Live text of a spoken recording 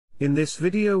In this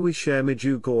video we share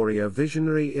Medjugorje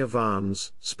Visionary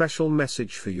Ivan's special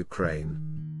message for Ukraine.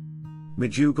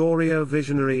 Medjugorje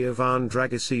Visionary Ivan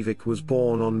Dragičević was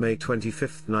born on May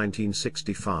 25,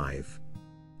 1965.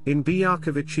 In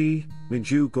Bijakovici,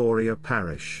 Medjugorje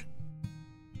Parish.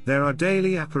 There are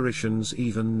daily apparitions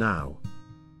even now.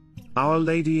 Our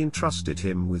Lady entrusted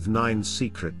him with 9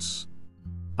 secrets.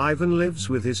 Ivan lives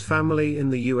with his family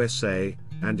in the USA,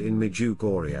 and in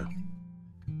Medjugorje.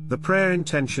 The prayer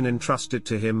intention entrusted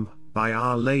to him, by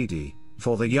Our Lady,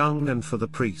 for the young and for the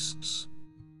priests.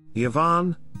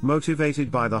 Ivan,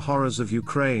 motivated by the horrors of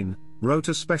Ukraine, wrote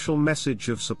a special message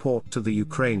of support to the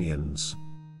Ukrainians.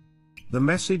 The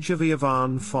message of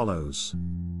Ivan follows.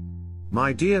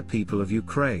 My dear people of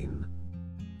Ukraine.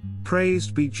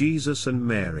 Praised be Jesus and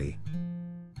Mary.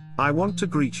 I want to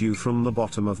greet you from the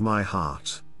bottom of my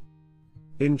heart.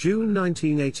 In June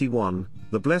 1981,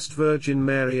 the Blessed Virgin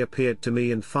Mary appeared to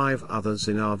me and 5 others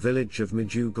in our village of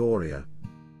Medjugorje.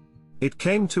 It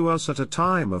came to us at a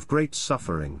time of great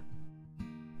suffering.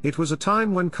 It was a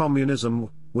time when communism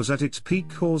was at its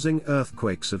peak, causing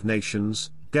earthquakes of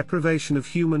nations, deprivation of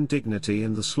human dignity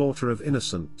and the slaughter of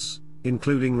innocents,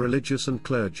 including religious and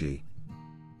clergy.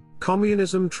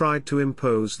 Communism tried to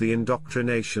impose the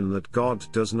indoctrination that God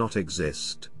does not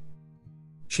exist.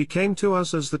 She came to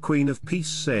us as the Queen of Peace,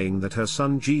 saying that her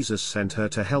son Jesus sent her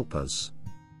to help us.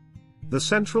 The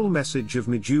central message of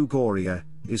Medjugorje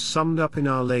is summed up in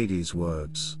Our Lady's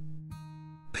words.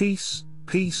 Peace,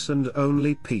 peace and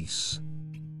only peace.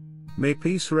 May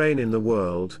peace reign in the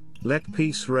world, let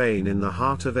peace reign in the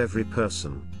heart of every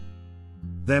person.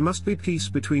 There must be peace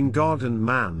between God and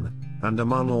man, and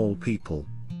among all people.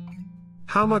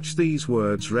 How much these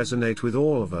words resonate with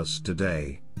all of us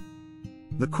today.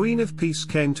 The Queen of Peace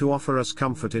came to offer us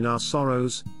comfort in our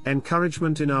sorrows,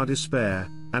 encouragement in our despair,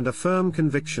 and a firm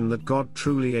conviction that God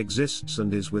truly exists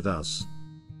and is with us.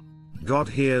 God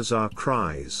hears our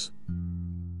cries.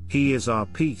 He is our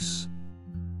peace.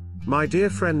 My dear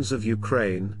friends of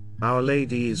Ukraine, Our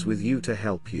Lady is with you to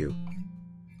help you.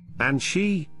 And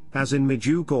she, as in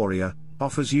Medjugorje,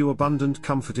 offers you abundant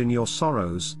comfort in your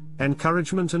sorrows,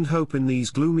 encouragement and hope in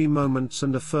these gloomy moments,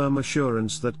 and a firm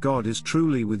assurance that God is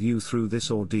truly with you through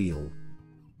this ordeal.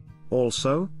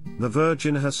 Also, the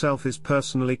Virgin herself is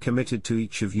personally committed to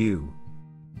each of you.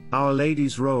 Our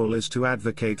Lady's role is to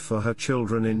advocate for her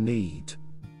children in need.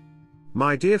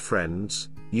 My dear friends,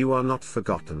 you are not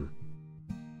forgotten.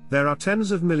 There are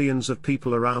tens of millions of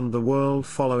people around the world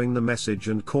following the message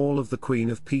and call of the Queen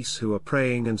of Peace, who are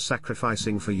praying and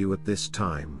sacrificing for you at this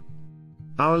time.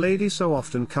 Our Lady so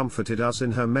often comforted us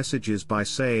in her messages by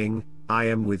saying, I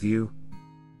am with you.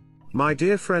 My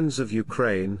dear friends of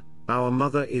Ukraine, our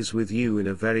Mother is with you in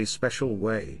a very special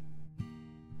way.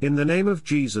 In the name of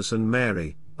Jesus and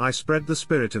Mary, I spread the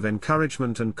spirit of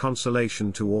encouragement and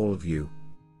consolation to all of you.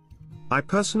 I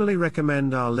personally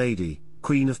recommend Our Lady,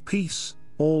 Queen of Peace,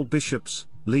 all bishops,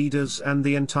 leaders and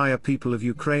the entire people of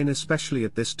Ukraine, especially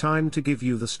at this time, to give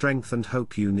you the strength and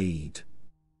hope you need.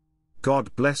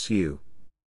 God bless you.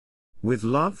 With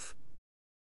love,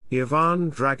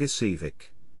 Ivan Dragičević.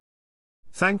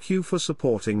 Thank you for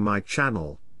supporting my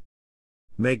channel.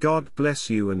 May God bless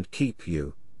you and keep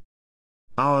you.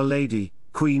 Our Lady,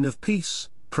 Queen of Peace,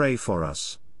 pray for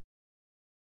us.